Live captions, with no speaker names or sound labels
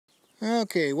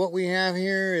Okay, what we have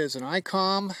here is an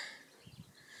ICOM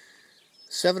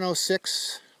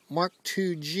 706 Mark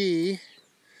IIG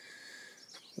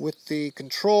with the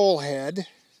control head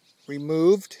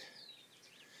removed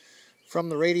from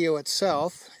the radio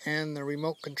itself and the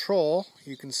remote control.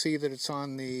 You can see that it's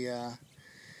on the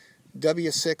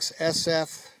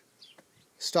W6SF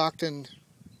Stockton,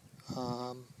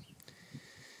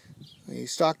 the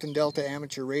Stockton Delta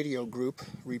Amateur Radio Group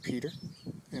repeater.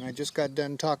 And I just got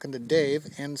done talking to Dave,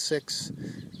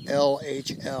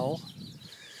 N6LHL,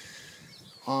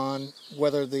 on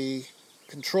whether the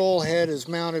control head is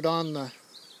mounted on the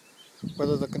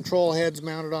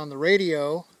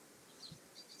radio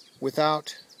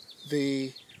without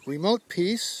the remote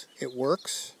piece. It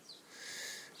works,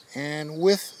 and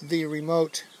with the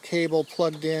remote cable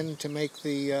plugged in to make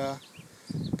the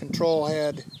control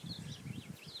head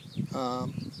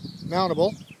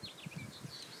mountable,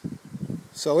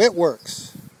 so it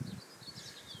works.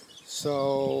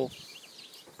 So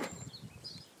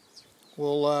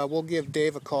we'll give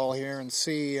Dave a call here and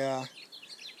see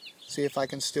if I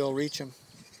can still reach him.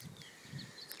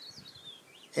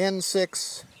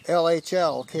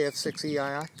 N6LHL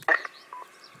KF6EII.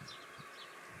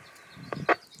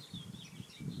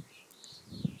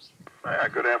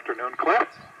 Good afternoon, Cliff.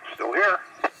 Still here.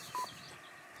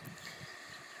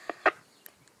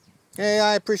 Hey,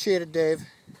 I appreciate it, Dave.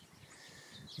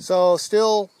 So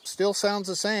still sounds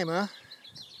the same, huh?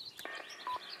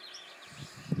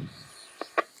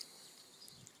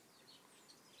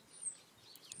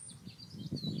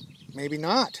 Maybe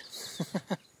not.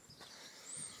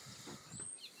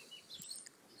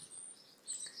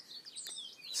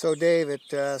 So Dave, it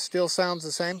still sounds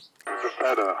the same?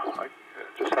 I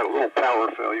just had a little power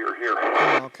failure here.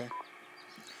 Oh, okay.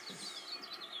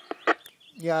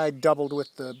 Yeah, I doubled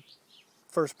with the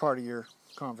first part of your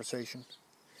conversation.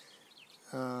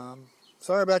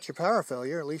 Sorry about your power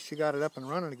failure. At least you got it up and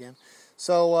running again.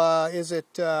 So is it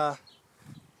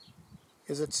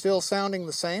still sounding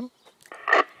the same?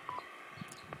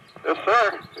 Yes,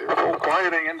 sir. You're full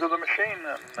quieting into the machine,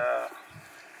 and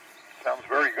sounds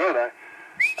very good.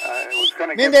 I was going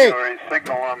to give you a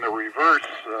signal on the reverse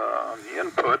on the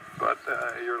input, but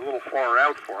you're a little far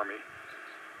out for me.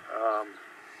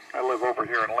 I live over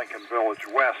here in Lincoln Village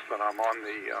West, and I'm on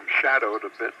the shadowed a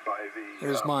bit by the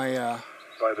There's my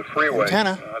by the freeway.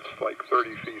 Antenna. It's like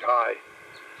 30 feet high.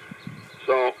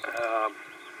 So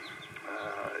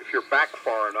if you're back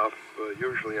far enough,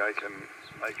 usually I can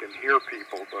hear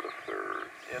people, but if they're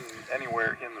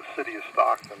anywhere in the city of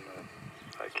Stockton,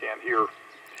 I can't hear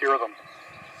them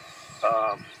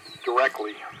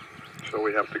directly, so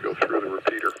we have to go through the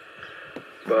repeater.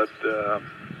 But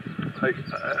I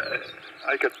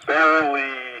could barely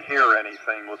hear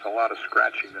anything with a lot of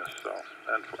scratchiness, so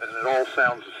and it all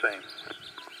sounds the same.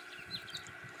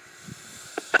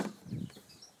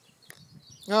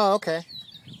 Oh, okay.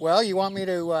 Well, you want me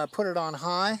to put it on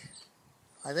high?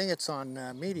 I think it's on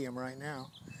medium right now.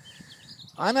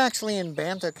 I'm actually in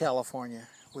Banta, California,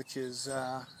 which is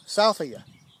south of you.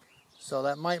 So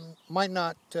that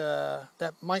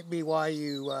might be why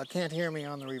you can't hear me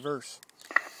on the reverse.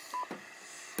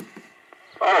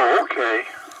 Oh, okay.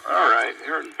 All right.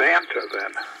 You're in Banta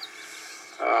then.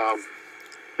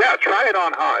 Yeah, try it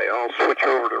on high. I'll switch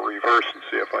over to reverse and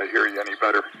see if I hear you any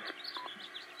better.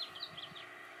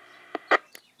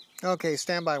 Okay,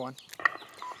 stand by one.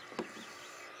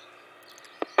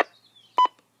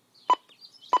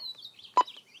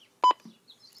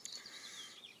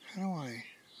 How do I...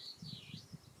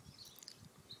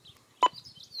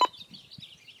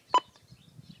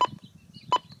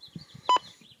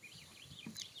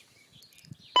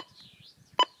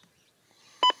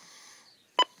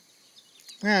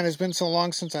 Man, it's been so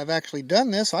long since I've actually done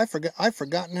this, I've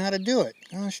forgotten how to do it.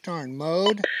 Gosh darn,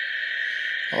 mode.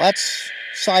 Well, that's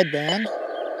sideband.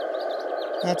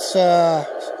 That's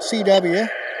CW.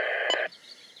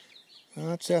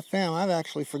 That's FM. I've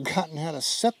actually forgotten how to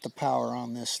set the power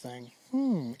on this thing.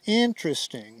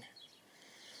 Interesting.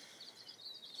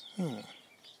 Huh.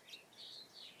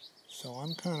 So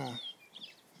I'm kind of...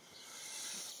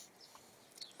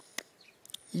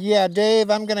 Yeah, Dave,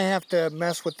 I'm going to have to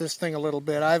mess with this thing a little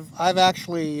bit. I've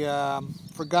actually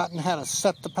forgotten how to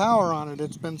set the power on it.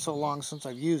 It's been so long since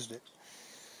I've used it.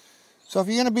 So if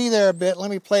you're going to be there a bit,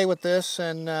 let me play with this,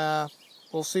 and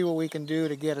we'll see what we can do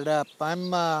to get it up.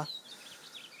 I'm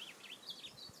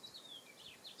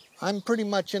pretty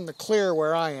much in the clear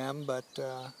where I am, but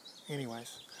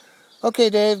anyways. Okay,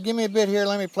 Dave, give me a bit here.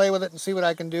 Let me play with it and see what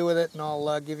I can do with it, and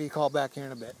I'll give you a call back here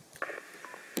in a bit.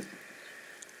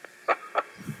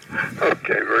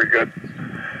 Okay, very good.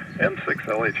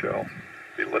 N6LHL.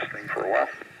 Be listening for a while.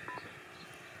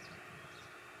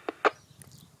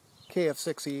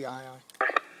 KF6EII.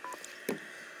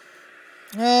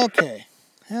 Okay,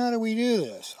 how do we do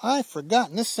this? I've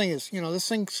forgotten. This thing is, this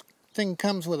thing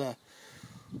comes with a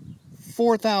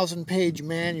 4,000 page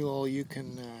manual. You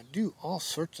can do all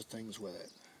sorts of things with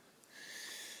it.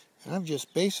 And I've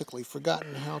just basically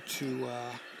forgotten how to...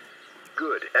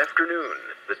 Good afternoon.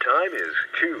 The time is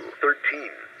 2:13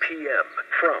 p.m.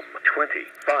 from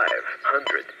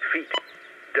 2,500 feet.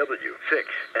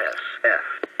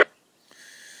 W6SF.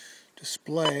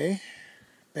 Display.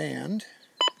 Band.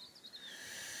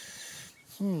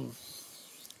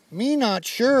 Me not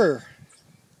sure.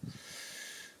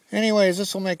 Anyways,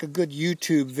 this will make a good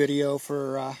YouTube video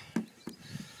for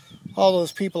all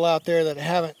those people out there that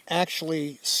haven't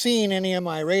actually seen any of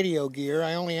my radio gear.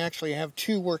 I only actually have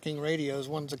 2 working radios.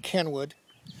 One's a Kenwood,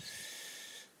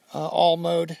 all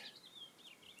mode,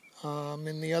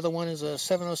 and the other one is a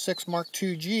 706 Mark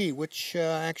II-G, which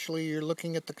actually you're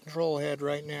looking at the control head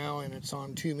right now, and it's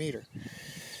on 2 meter.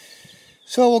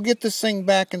 So we'll get this thing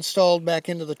back installed back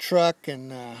into the truck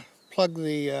and plug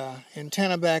the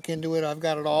antenna back into it. I've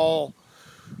got it all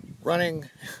running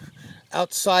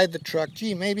outside the truck.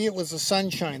 Gee, maybe it was the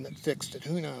sunshine that fixed it.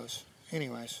 Who knows?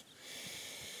 Anyways.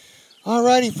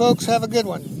 Alrighty, folks. Have a good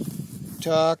one.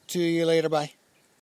 Talk to you later. Bye.